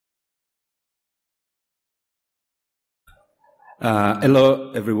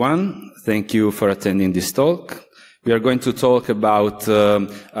Hello, everyone. Thank you for attending this talk. We are going to talk about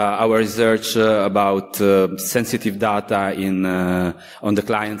our research about sensitive data on the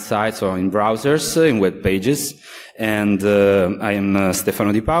client side, so in browsers, in web pages. And I am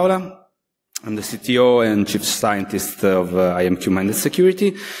Stefano di Paola. I'm the CTO and Chief Scientist of IMQ-Minded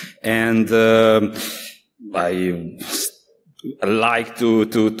Security. And I like to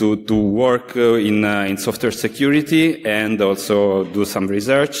work in software security and also do some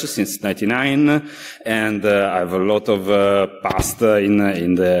research since '99, and I have a lot of past in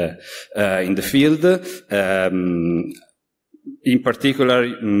the field. In particular,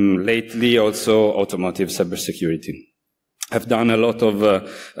 lately also automotive cybersecurity. I've done a lot of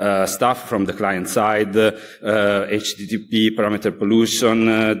stuff from the client side, HTTP, parameter pollution,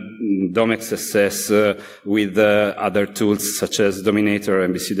 DOM XSS with other tools such as Dominator,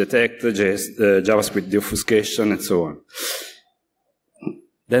 MVC Detect, JavaScript deobfuscation, and so on.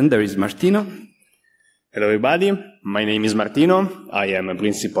 Then there is Martino. Hello, everybody. My name is Martino. I am a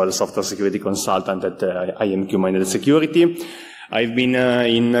principal software security consultant at IMQ-Minded Security. I've been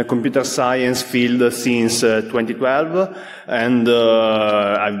in computer science field since 2012, and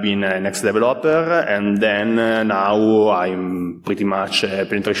I've been an ex-developer, and then now I'm pretty much a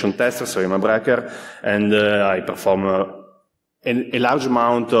penetration tester, so I'm a breaker, and I perform a large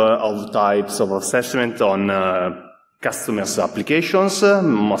amount of types of assessment on customers' applications,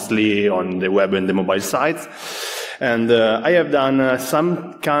 mostly on the web and the mobile sites. And I have done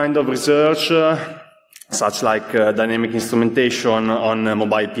some kind of research such like dynamic instrumentation on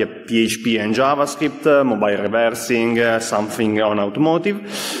mobile PHP and JavaScript, mobile reversing, something on automotive,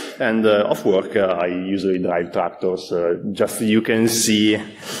 and off work I usually drive tractors, just you can see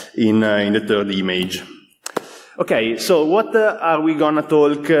in the third image. Okay, so what are we gonna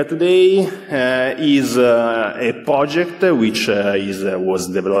talk today is a project which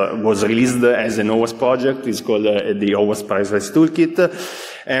was released as an OWASP project. It's called the OWASP Privacy Toolkit.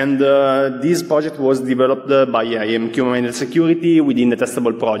 And this project was developed by IMQ-Minded Security within the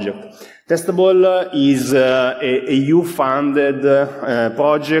Testable project. Testable is a EU-funded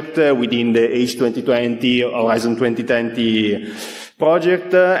project within the H2020, Horizon 2020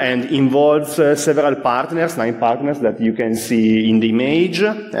 project, and involves several partners, 9 partners that you can see in the image,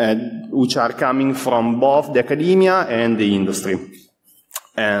 which are coming from both the academia and the industry.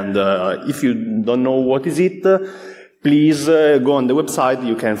 And if you don't know what is it, please go on the website.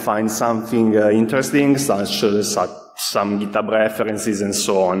 You can find something interesting, such as some GitHub references and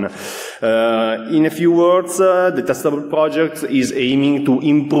so on. In a few words, the Testable project is aiming to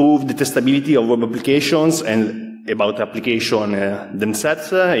improve the testability of web applications and about application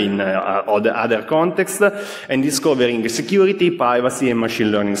themselves in other contexts, and is covering security, privacy, and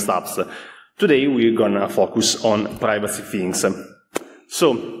machine learning stuff. Today we're gonna focus on privacy things.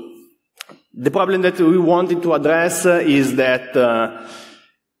 So, the problem that we wanted to address is that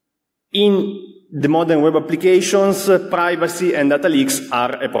in the modern web applications, privacy and data leaks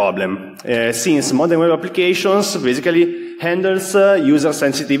are a problem. Since modern web applications basically handles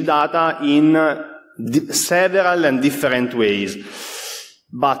user-sensitive data in several and different ways.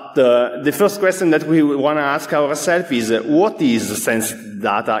 But the first question that we want to ask ourselves is, what is sensitive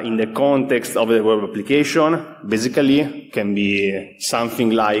data in the context of the web application? Basically, can be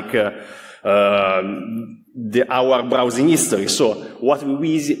something like our browsing history, so what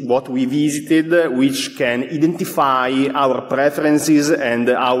we visited, which can identify our preferences and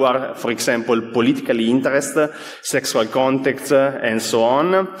our, for example, political interest, sexual context, and so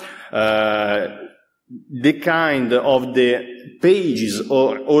on. The kind of the pages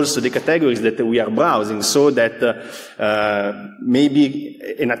or also the categories that we are browsing, so that maybe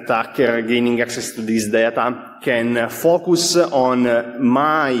an attacker gaining access to this data can focus on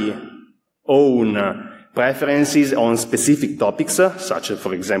my own preferences on specific topics, such as,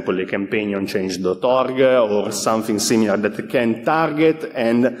 for example, a campaign on change.org or something similar that can target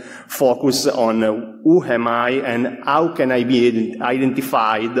and focus on who am I and how can I be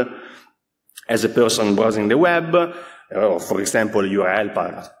identified as a person browsing the web, for example, URL,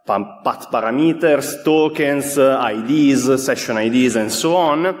 path parameters, tokens, IDs, session IDs, and so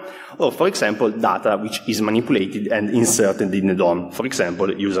on, or, for example, data which is manipulated and inserted in the DOM, for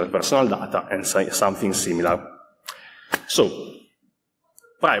example, user personal data and something similar. So,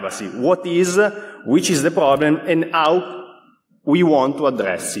 privacy, what is, which is the problem, and how we want to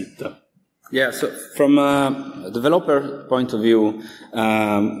address it. Yeah, so from a developer point of view,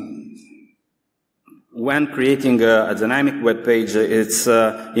 when creating a dynamic web page, it's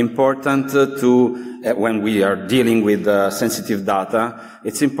important to, when we are dealing with sensitive data,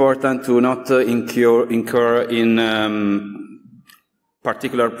 it's important to not incur in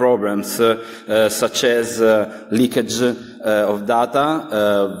particular problems such as leakage of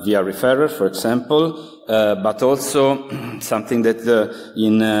data via referrer, for example, but also something that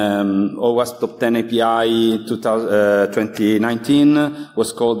in OWASP Top 10 API 2019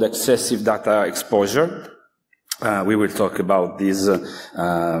 was called excessive data exposure. We will talk about this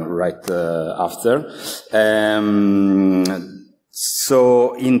right after.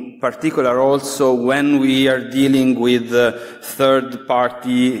 So in particular also when we are dealing with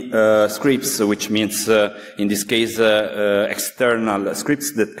third-party scripts, which means in this case external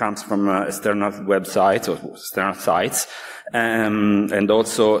scripts that comes from external websites or external sites, and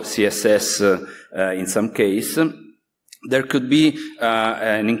also CSS in some case, there could be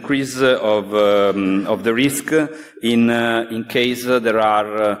an increase of the risk in case there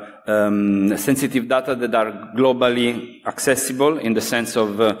are sensitive data that are globally accessible in the sense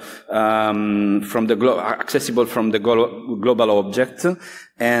of accessible from the global object,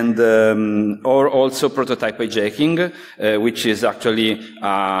 and or also prototype hijacking, which is actually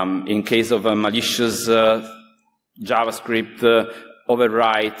in case of a malicious JavaScript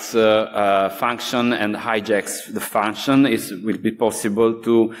overwrites function and hijacks the function. It will be possible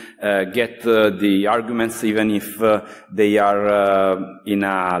to get the arguments even if they are in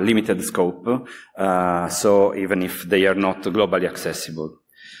a limited scope, so even if they are not globally accessible.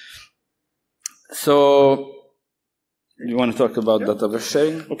 So, you want to talk about data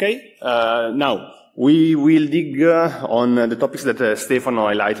oversharing? Okay, now we will dig on the topics that Stefano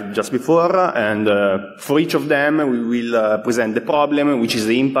highlighted just before, and for each of them we will present the problem, which is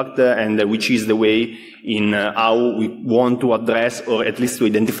the impact, and which is the way in how we want to address or at least to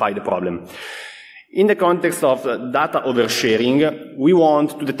identify the problem. In the context of data oversharing, we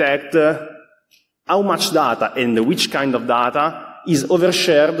want to detect how much data and which kind of data is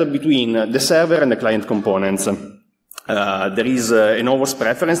overshared between the server and the client components. There is an OWASP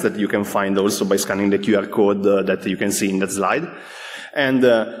reference that you can find also by scanning the QR code that you can see in that slide. And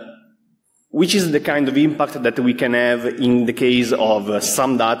which is the kind of impact that we can have in the case of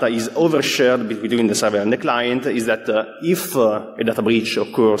some data is overshared between the server and the client, is that if a data breach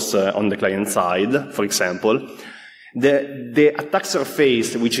occurs on the client side, for example, the attack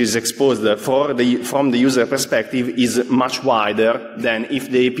surface which is exposed from the user perspective is much wider than if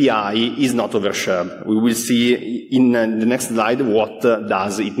the API is not overshared. We will see in the next slide what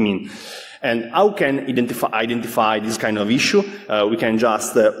does it mean. And how can identify this kind of issue? We can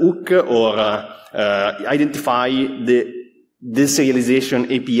just hook or identify the deserialization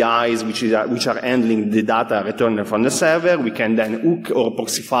APIs which are handling the data returned from the server. We can then hook or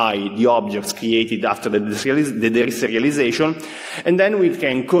proxify the objects created after the deserialization, and then we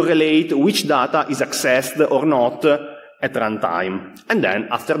can correlate which data is accessed or not at runtime. And then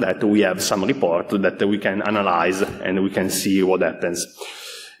after that we have some report that we can analyze and we can see what happens.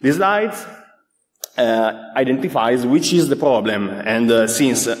 This slide identifies which is the problem, and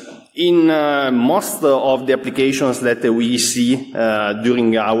since in most of the applications that we see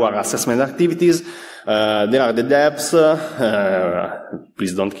during our assessment activities, there are the devs,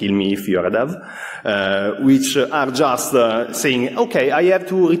 please don't kill me if you're a dev, which are just saying, okay, I have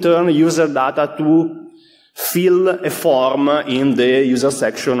to return user data to fill a form in the user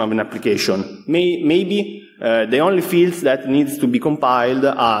section of an application. Maybe the only fields that needs to be compiled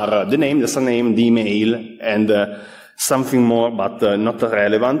are the name, the surname, the email, and something more, but not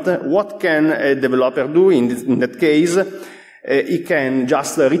relevant. What can a developer do in that case? He can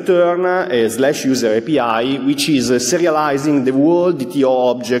just return a /user API, which is serializing the whole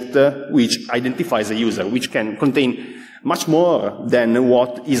DTO object, which identifies a user, which can contain much more than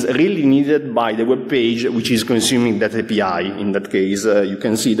what is really needed by the web page, which is consuming that API. In that case, you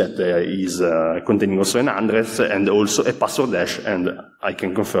can see that is containing also an address and also a password hash, and I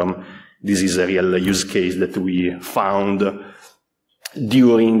can confirm this is a real use case that we found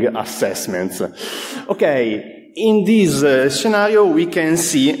during assessments. Okay, in this scenario, we can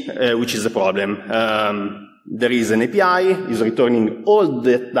see which is the problem. There is an API, is returning all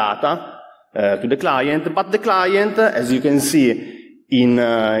the data to the client, but the client, as you can see in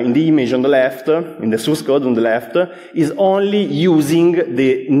the image on the left, in the source code on the left, is only using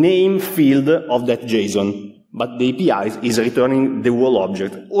the name field of that JSON. But the API is returning the whole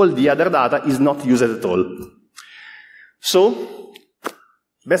object. All the other data is not used at all. So,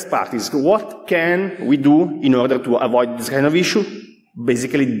 best practice. What can we do in order to avoid this kind of issue?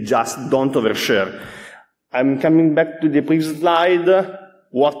 Basically, just don't overshare. I'm coming back to the previous slide.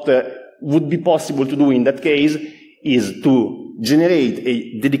 What would be possible to do in that case is to generate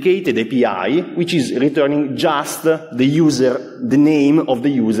a dedicated API which is returning just the user, the name of the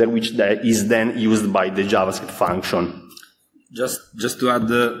user, which is then used by the JavaScript function. Just to add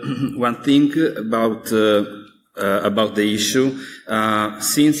one thing about the issue,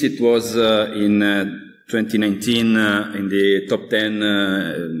 since it was in 2019 in the top 10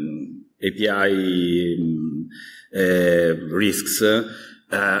 API risks,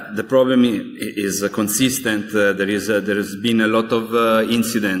 the problem is consistent. There has been a lot of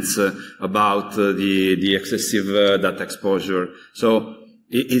incidents about the excessive data exposure. So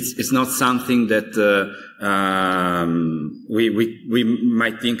it's not something that we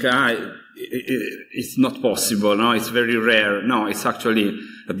might think it's not possible. No, it's very rare. No, it's actually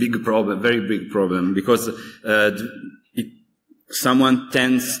a big problem, very big problem, because someone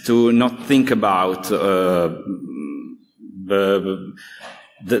tends to not think about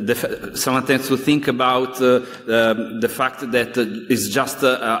someone tends to think about the fact that it's just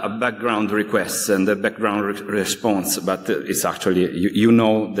a background request and a background response, but it's actually, you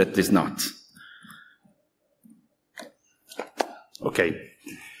know that it's not. Okay.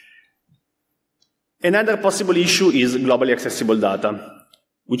 Another possible issue is globally accessible data.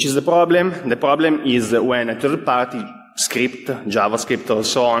 Which is the problem? The problem is when a third-party script, JavaScript or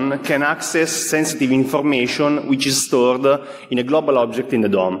so on, can access sensitive information which is stored in a global object in the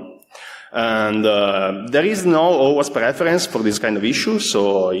DOM. And there is no OWASP reference for this kind of issue,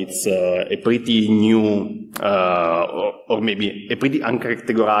 so it's a pretty new or maybe a pretty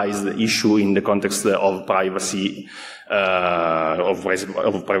uncategorized issue in the context of privacy of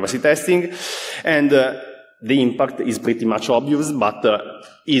privacy testing. And the impact is pretty much obvious, but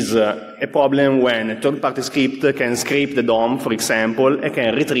is a problem when a third-party script can scrape the DOM, for example, and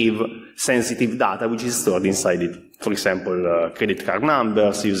can retrieve sensitive data which is stored inside it. For example, credit card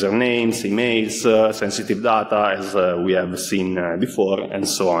numbers, usernames, emails, sensitive data, as we have seen before, and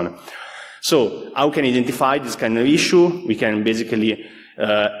so on. So, how can we identify this kind of issue? We can basically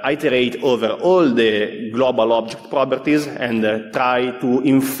iterate over all the global object properties and try to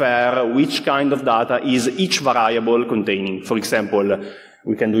infer which kind of data is each variable containing. For example,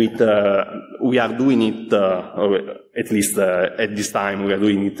 we can do it, we are doing it, or at least at this time, we are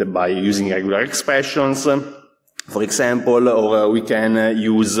doing it by using regular expressions, for example, or we can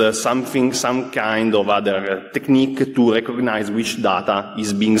use some kind of other technique to recognize which data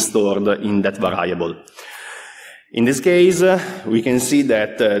is being stored in that variable. In this case, we can see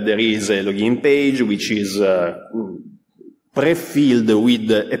that there is a login page which is pre-filled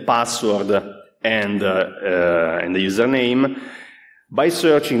with a password and a username. By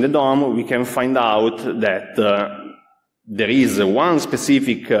searching the DOM, we can find out that there is one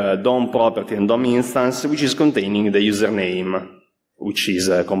specific DOM property and DOM instance which is containing the username, which is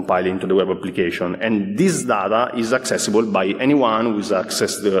compiled into the web application. And this data is accessible by anyone who has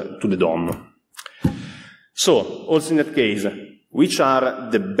access to the DOM. So, also in that case, which are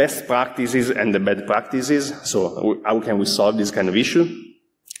the best practices and the bad practices? So, how can we solve this kind of issue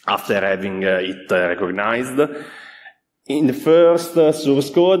after having it recognized? In the first source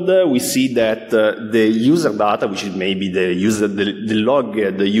code, we see that the user data, which is maybe the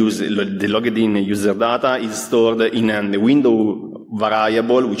logged in user data, is stored in a window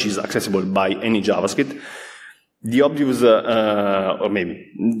variable, which is accessible by any JavaScript. The obvious, or maybe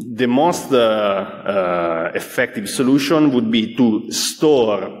the most effective solution would be to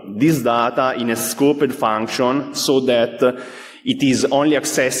store this data in a scoped function so that it is only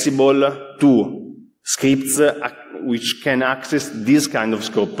accessible to scripts which can access this kind of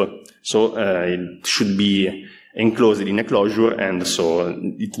scope. So it should be enclosed in a closure, and so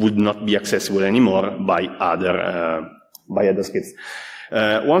it would not be accessible anymore by other scripts.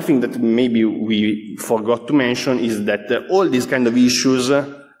 One thing that maybe we forgot to mention is that all these kind of issues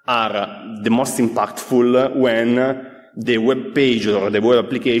are the most impactful when the web page or the web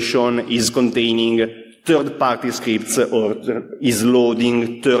application is containing third-party scripts or is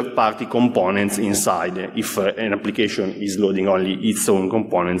loading third-party components inside. If an application is loading only its own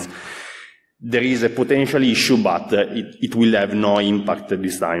components, there is a potential issue, but it will have no impact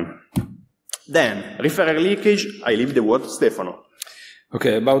this time. Then, referral leakage, I leave the word to Stefano.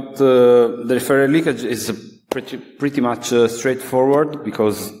 Okay, about the referral leakage is pretty much straightforward,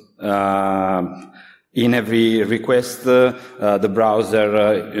 because in every request the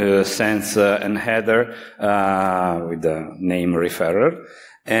browser sends an header with the name referrer,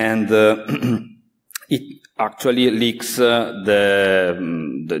 and it actually leaks the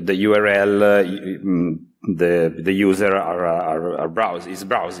URL the user is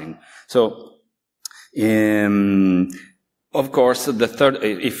browsing. So of course,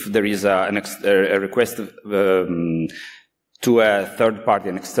 if there is a request to a third party,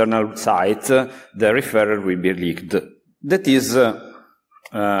 an external site, the referrer will be leaked. That is,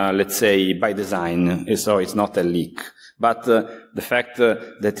 let's say, by design, so it's not a leak. But the fact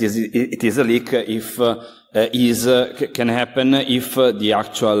that it is a leak can happen if the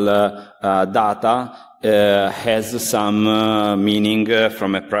actual data has some meaning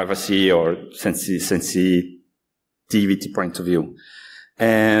from a privacy or sensitivity point of view.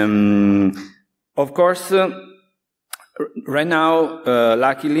 Of course, right now,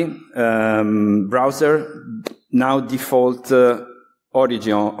 luckily, browser now default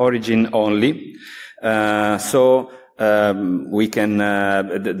origin only. So we can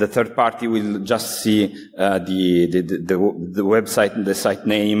the third party will just see the website, the site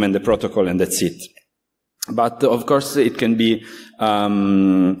name, and the protocol, and that's it. But of course, it can be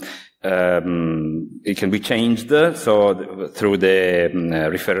changed, so through the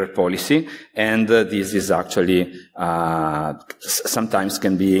referrer policy, and this is actually sometimes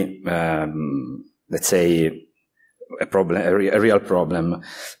can be, let's say, a problem, a real problem.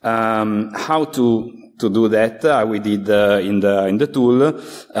 How to do that? We did in the tool.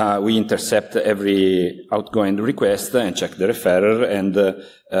 We intercept every outgoing request and check the referrer and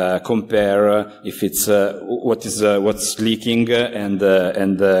compare if it's what's leaking and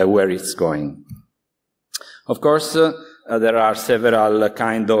where it's going. Of course, there are several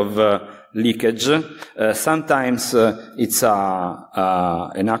kind of leakage. Sometimes it's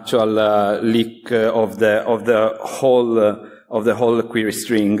an actual leak of the whole query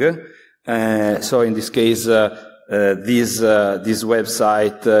string. So in this case, this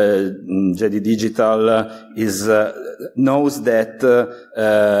website, JD Digital, knows that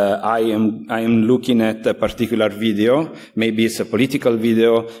I am looking at a particular video. Maybe it's a political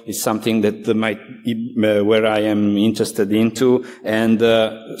video. It's something that might be where I am interested into, and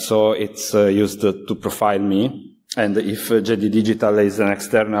so it's used to profile me. And if JD Digital is an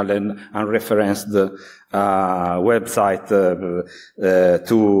external and unreferenced website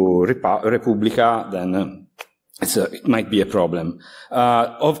to Repubblica, then it might be a problem.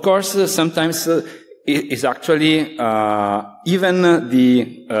 Of course, sometimes it's actually even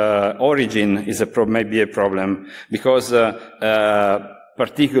the origin is might be a problem, because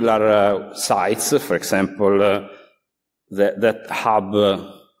particular sites, for example, that hub,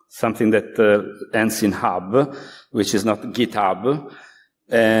 something that ends in hub, which is not GitHub,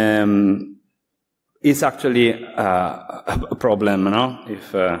 is actually a problem, no?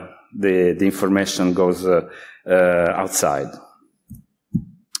 If the information goes outside.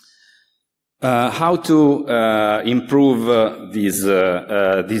 How to improve this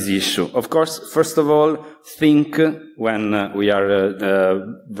issue? Of course, first of all, think when we are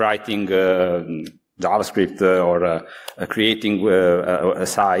writing JavaScript or creating a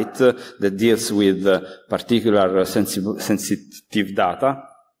site that deals with particular sensitive data.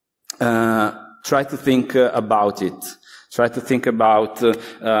 Try to think about it. Try to think about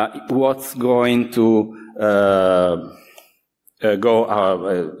what's going to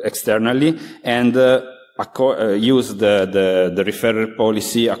go externally, and use the referrer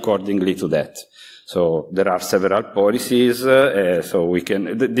policy accordingly to that. So there are several policies, so we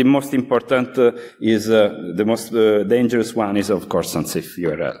can, the most important is, the most dangerous one is, of course, unsafe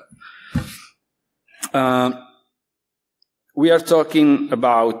URL. We are talking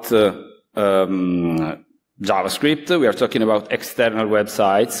about JavaScript, we are talking about external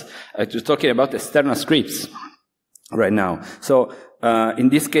websites, we're talking about external scripts right now. So in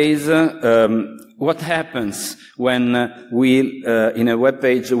this case, what happens when we, in a web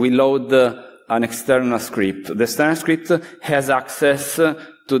page, we load an external script? The external script has access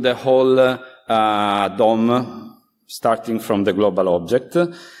to the whole DOM, starting from the global object,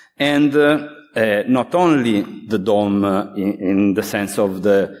 and not only the DOM in the sense of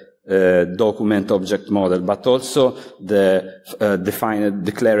the document object model, but also the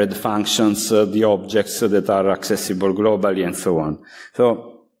declared functions, the objects that are accessible globally, and so on.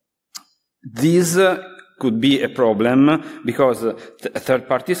 So these could be a problem, because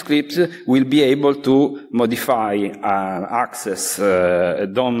third-party scripts will be able to modify access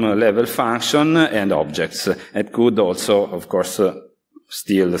DOM-level function and objects. It could also, of course,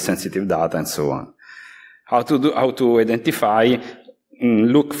 steal the sensitive data and so on. How to identify?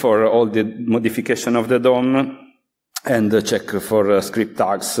 Look for all the modification of the DOM and check for script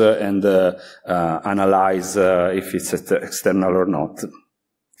tags and analyze if it's external or not.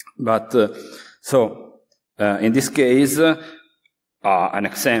 But so in this case, an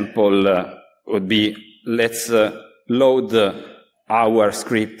example would be, let's load our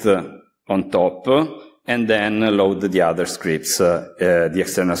script on top and then load the other scripts, the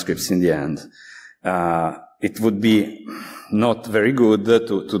external scripts in the end. It would be not very good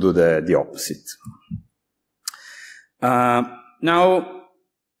to do the opposite. Now,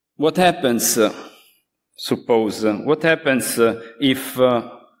 what happens? suppose, what happens if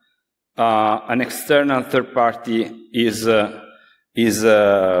an external third party is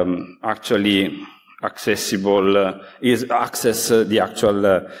actually accessible, access the actual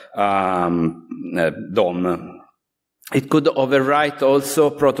DOM. It could overwrite also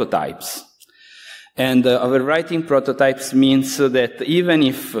prototypes. And overwriting prototypes means that even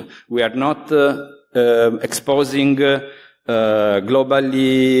if we are not exposing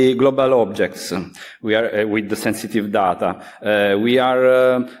global objects, we are with the sensitive data. We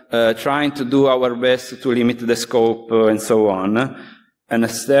are trying to do our best to limit the scope and so on. An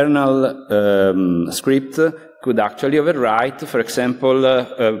external script could actually overwrite, for example,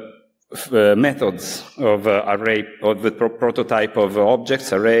 methods of array, of the prototype of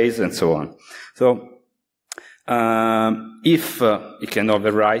objects, arrays, and so on. So, if it can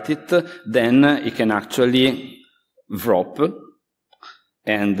overwrite it, then it can actually wrap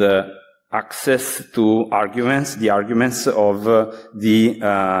and access to arguments, the arguments of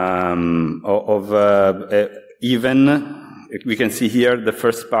even. We can see here the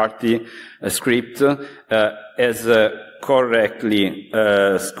first party script as correctly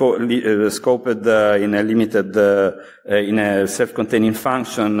scoped in a limited, in a self-containing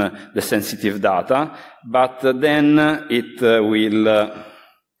function, the sensitive data, but then it will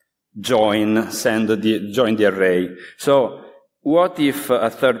join the array. So what if a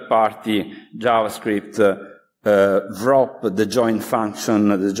third-party JavaScript wrap the join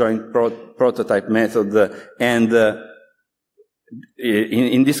function, the join prototype method, and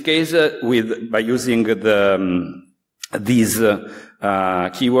in this case, by using this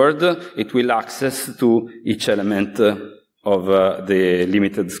keyword, it will access to each element of the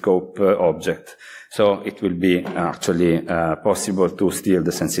limited scope object. So it will be actually possible to steal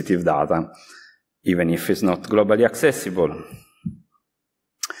the sensitive data, even if it's not globally accessible.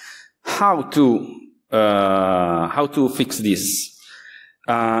 How to fix this?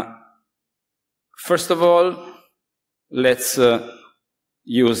 First of all, let's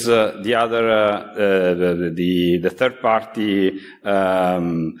use the other, the third-party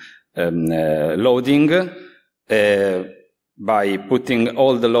loading by putting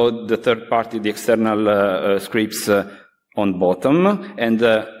all the third-party, the external scripts on bottom, and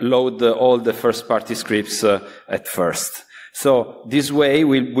load all the first-party scripts at first. So this way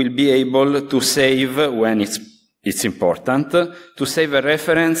we'll be able to save when it's important, to save a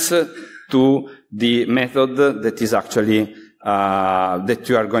reference to the method that is actually that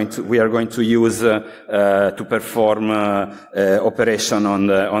we are going to use to perform operation on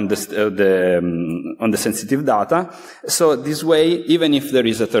the sensitive data. So this way, even if there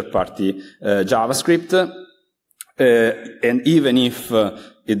is a third-party JavaScript, and even if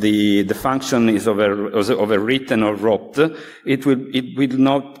the function is overwritten or wrapped, it will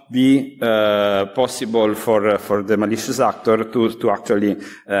not be possible for the malicious actor to actually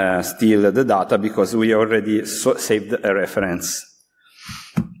steal the data, because we already saved a reference.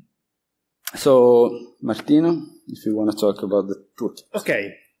 So, Martino, if you want to talk about the toolkit.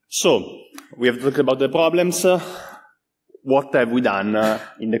 Okay, so we have talked about the problems. What have we done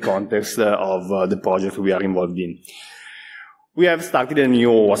in the context of the project we are involved in? We have started a new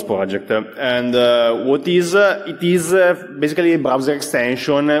OWASP project, and what is it is basically a browser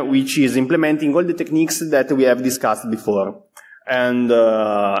extension which is implementing all the techniques that we have discussed before. And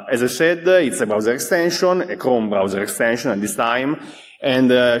as I said, it's a browser extension, a Chrome browser extension at this time,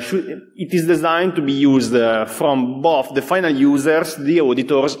 and it is designed to be used from both the final users, the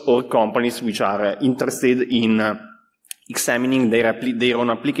auditors, or companies which are interested in examining their own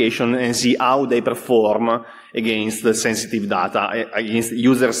application and see how they perform against the sensitive data, against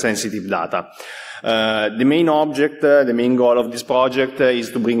user-sensitive data. The main object, the main goal of this project is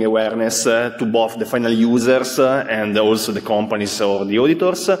to bring awareness to both the final users and also the companies or the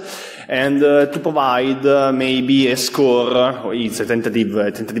auditors, and to provide maybe a score. It's a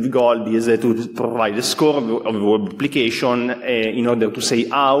tentative goal is to provide a score of a web application in order to say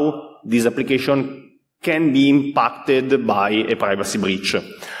how this application can be impacted by a privacy breach.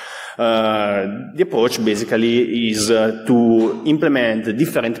 The approach basically is to implement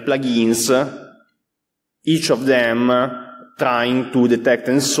different plugins, each of them trying to detect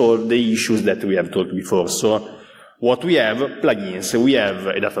and solve the issues that we have talked before. So what we have? Plugins. We have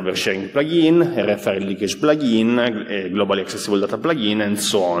a data sharing plugin, a referral leakage plugin, a globally accessible data plugin, and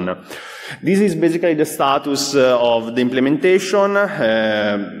so on. This is basically the status of the implementation.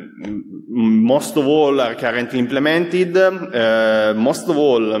 Most of all are currently implemented. Most of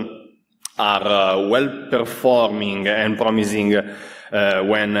all are well-performing and promising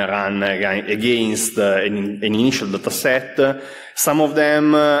when run against an initial data set. Some of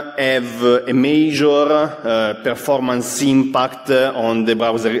them have a major performance impact on the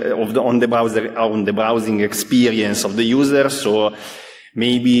browser on the browsing experience of the user. So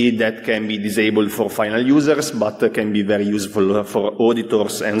maybe that can be disabled for final users, but can be very useful for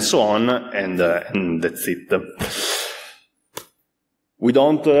auditors and so on. And that's it. We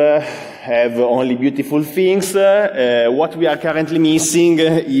don't have only beautiful things. What we are currently missing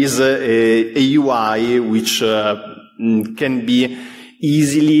is a UI which can be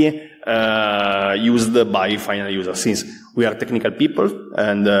easily used by final users. Since we are technical people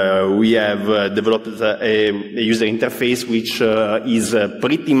and we have developed a user interface which is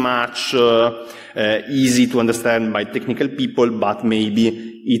pretty much easy to understand by technical people, but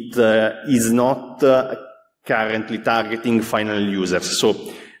maybe it is not currently targeting final users. So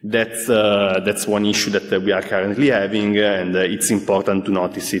that's one issue that we are currently having, and it's important to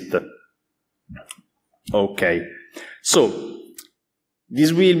notice it. Okay. So,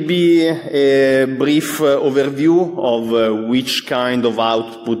 this will be a brief overview of which kind of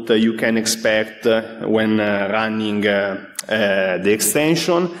output you can expect when running the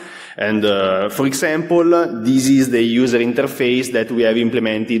extension. And for example, this is the user interface that we have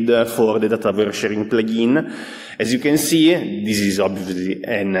implemented for the data sharing plugin. As you can see, this is obviously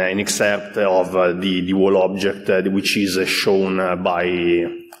an excerpt of the whole object which is shown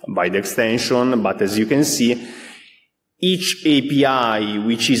by the extension, but as you can see, each API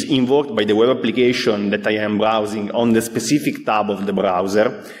which is invoked by the web application that I am browsing on the specific tab of the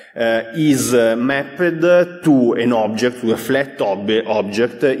browser is mapped to an object, to a flat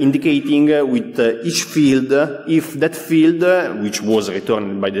object, indicating with each field if that field, which was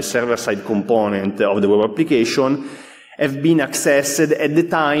returned by the server-side component of the web application, have been accessed at the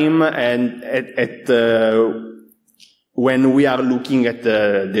time and when we are looking at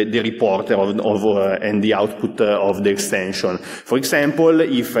the report and the output of the extension. For example,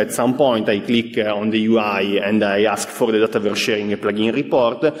 if at some point I click on the UI and I ask for the data sharing plugin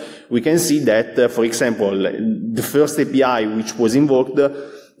report, we can see that, for example, the first API which was invoked,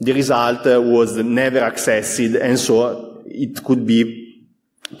 the result was never accessed, and so it could be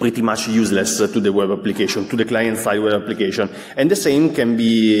pretty much useless to the web application, to the client-side web application. And the same can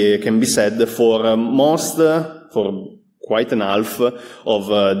be said for for quite an half of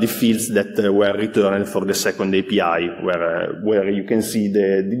the fields that were returned for the second API, where you can see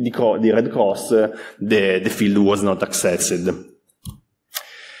the red cross, the field was not accessed.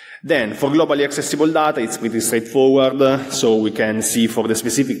 Then, for globally accessible data, it's pretty straightforward. So we can see for the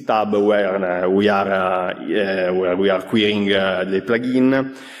specific tab where we are querying the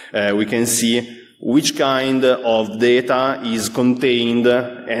plugin, we can see which kind of data is contained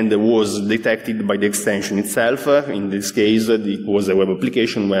and was detected by the extension itself. In this case, it was a web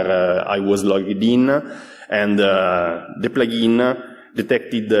application where I was logged in, and the plugin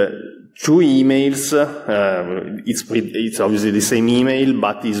detected 2 emails. It's obviously the same email,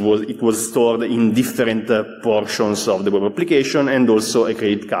 but it was stored in different portions of the web application, and also a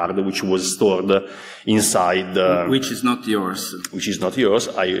credit card which was stored inside. Which is not yours. Which is not yours.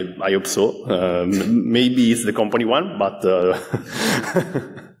 I hope so. Maybe it's the company one, but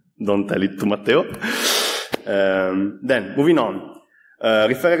don't tell it to Matteo. Then moving on.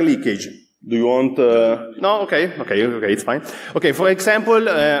 Referral leakage. Do you want... No? Okay, it's fine. Okay, for example,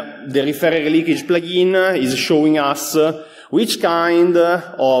 the referral leakage plugin is showing us which kind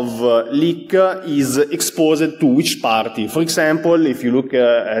of leak is exposed to which party. For example, if you look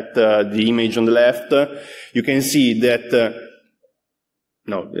at the image on the left, you can see that...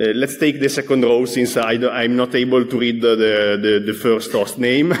 let's take the second row, since I'm not able to read the first host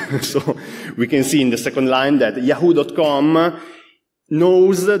name. So we can see in the second line that yahoo.com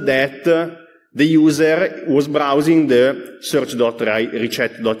knows that the user was browsing the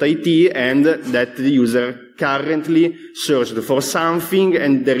search.rechat.it and that the user currently searched for something,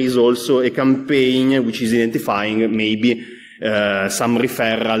 and there is also a campaign which is identifying maybe some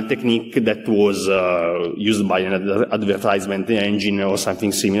referral technique that was used by an advertisement engine or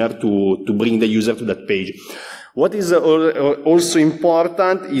something similar to bring the user to that page. What is also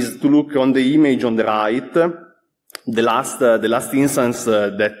important is to look on the image on the right. The last instance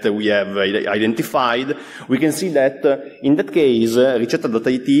that we have identified, we can see that in that case,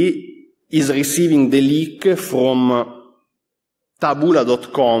 Ricetta.it is receiving the leak from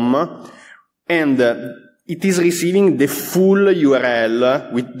tabula.com, and it is receiving the full URL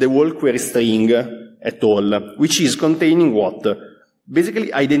with the whole query string at all, which is containing what?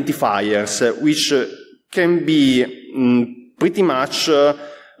 Basically identifiers, which can be pretty much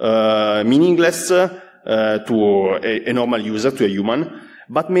meaningless to a normal user, to a human.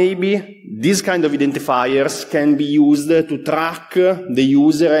 But maybe these kind of identifiers can be used to track the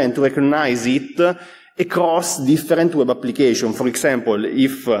user and to recognize it across different web applications. For example,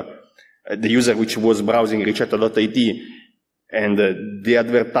 if the user which was browsing ricetta.it and the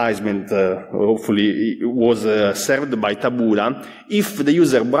advertisement hopefully was served by Taboola, if the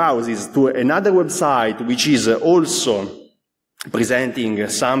user browses to another website which is also presenting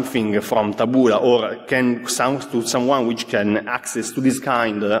something from Taboola or can to someone which can access to this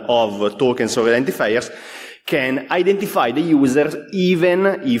kind of tokens or identifiers, can identify the user even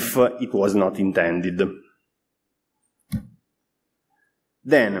if it was not intended.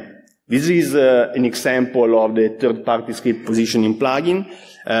 Then, this is an example of the third-party script positioning plugin.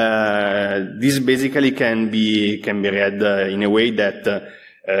 This basically can be read in a way that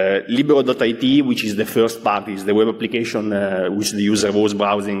Libero.it, which is the first party, is the web application which the user was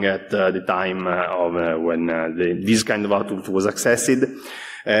browsing at the time of when this kind of output was accessed.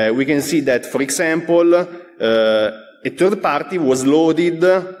 We can see that, for example, a third party was loaded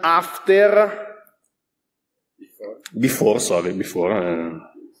before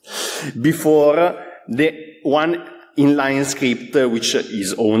the one inline script which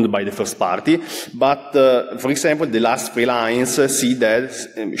is owned by the first party. But, for example, the last 3 lines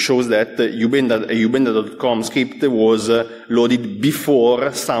shows that a ubenda.com script was loaded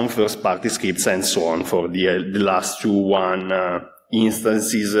before some first party scripts and so on for the last 2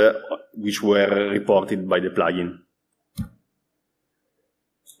 instances which were reported by the plugin.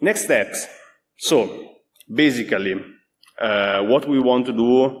 Next steps. So, basically, what we want to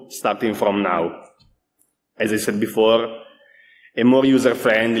do starting from now. As I said before, a more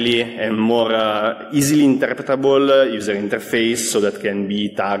user-friendly and more easily interpretable user interface so that can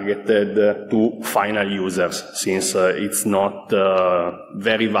be targeted to final users, since it's not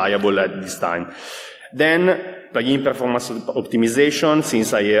very viable at this time. Then, plugin performance optimization,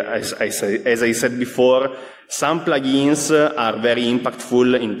 since as I said before, some plugins are very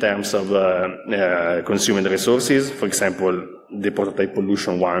impactful in terms of consuming resources. For example, the prototype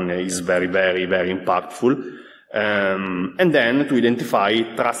pollution one is very impactful. And then to identify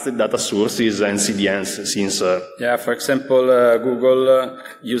trusted data sources and CDNs, since... for example, Google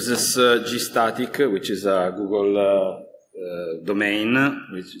uses gstatic, which is a Google domain,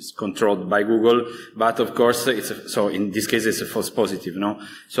 which is controlled by Google, but of course, so in this case it's a false positive, no?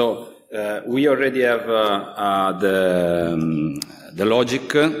 So we already have the logic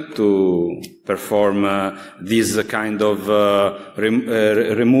to perform this kind of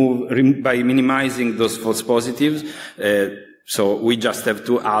by minimizing those false positives. So we just have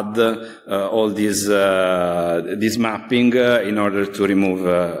to add all this mapping in order to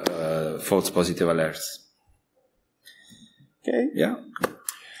remove false positive alerts. Okay. Yeah.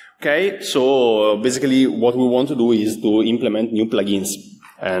 Okay, so basically what we want to do is to implement new plugins.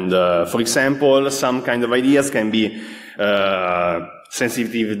 And for example, some kind of ideas can be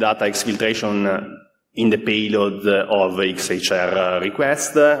sensitive data exfiltration in the payload of XHR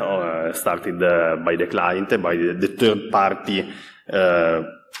request, started by the client, by the third-party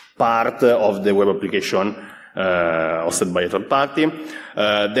part of the web application hosted by a third party.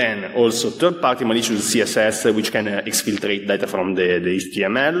 Then also third-party malicious CSS, which can exfiltrate data from the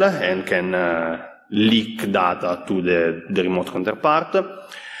HTML and can leak data to the remote counterpart.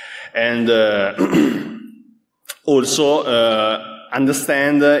 And also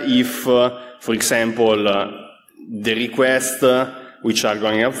understand if, for example, the requests which are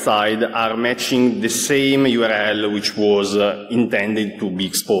going outside are matching the same URL which was intended to be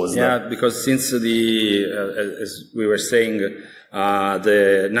exposed. Yeah, because since as we were saying, now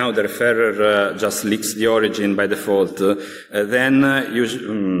the referrer just leaks the origin by default. Then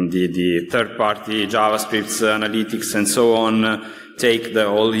the third-party JavaScripts, analytics, and so on take the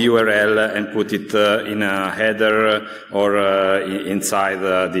whole URL and put it in a header or inside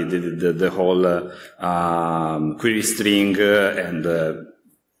the whole query string and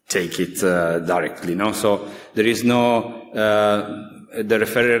take it directly. No, so there is no the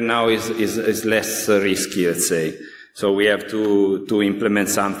referrer now is less risky, let's say. So we have to implement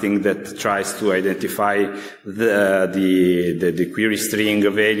something that tries to identify the query string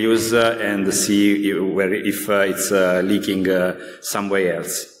values and see if it's leaking somewhere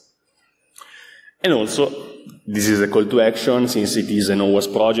else. And also, this is a call to action, since it is an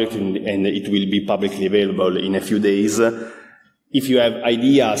OWASP project and it will be publicly available in a few days. If you have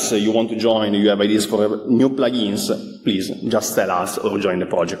ideas you want to join, you have ideas for new plugins, please just tell us or join the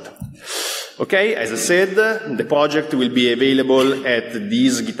project. Okay, as I said, the project will be available at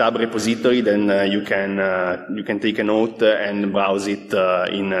this GitHub repository. Then you can take a note and browse it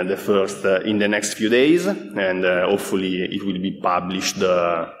in the next few days, and hopefully it will be published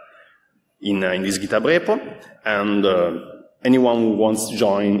in this GitHub repo. And anyone who wants to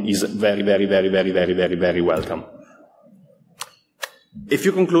join is very, very, very, very, very, very, very welcome. A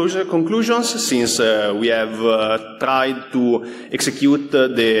few conclusions, since we have tried to execute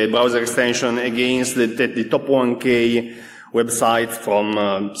the browser extension against the top 1K website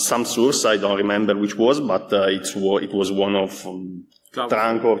from some source. I don't remember which was, but it was one of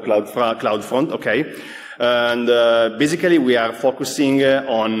Trunk or CloudFront. Okay, and basically we are focusing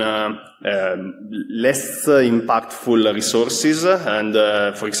on less impactful resources. And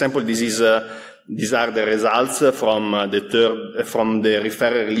for example, these are the results from the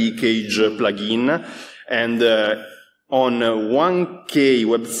referrer leakage plugin. And on 1K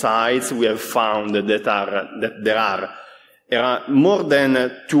websites, we have found that there are more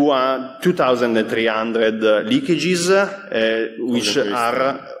than 2,300 leakages, which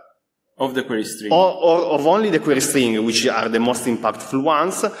are of the query string, or of only the query string, which are the most impactful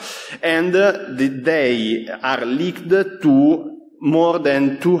ones, and they are leaked to more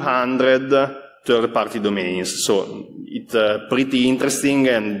than 200 third-party domains. So it's pretty interesting,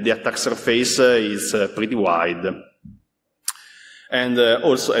 and the attack surface is pretty wide. And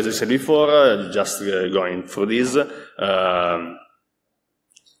also, as I said before, just going through this,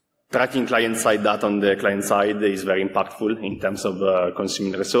 tracking client-side data on the client side is very impactful in terms of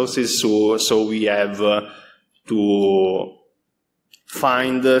consuming resources. So we have to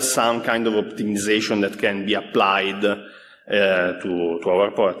find some kind of optimization that can be applied to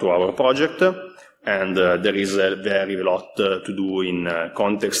our project. And there is a very lot to do in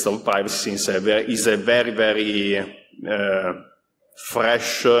context of privacy, since it's a very, very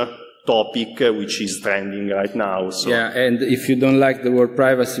fresh topic which is trending right now. So. Yeah, and if you don't like the word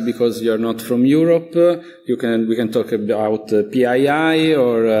privacy because you're not from Europe, we can talk about PII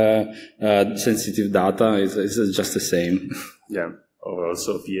or sensitive data. It's just the same. Yeah, or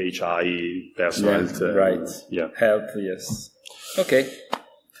also PHI, personal health. Right. Yeah. Health, yes. Okay.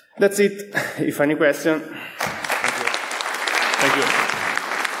 That's it. If any question. Thank you.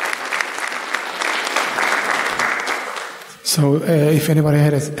 So if anybody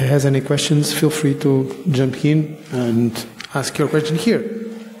has any questions, feel free to jump in and ask your question here.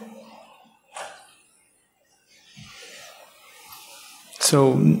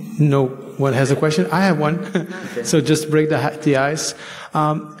 So no one has a question. I have one. Okay. So just break the ice.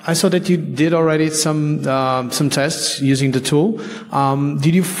 I saw that you did already some tests using the tool.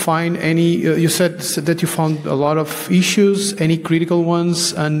 Did you find any? You said that you found a lot of issues. Any critical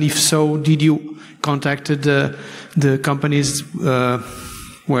ones? And if so, did you contacted the companies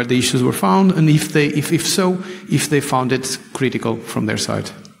where the issues were found? And if they found it critical from their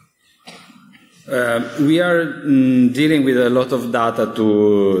side? We are dealing with a lot of data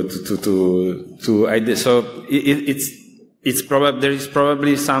to so it's probably there is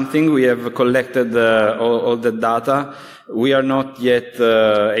probably something. We have collected all the data. We are not yet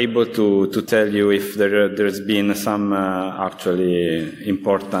able to tell you if there's been some actually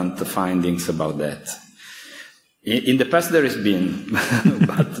important findings about that. In the past there has been,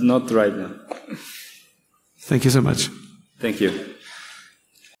 but not right now. Thank you so much. Thank you.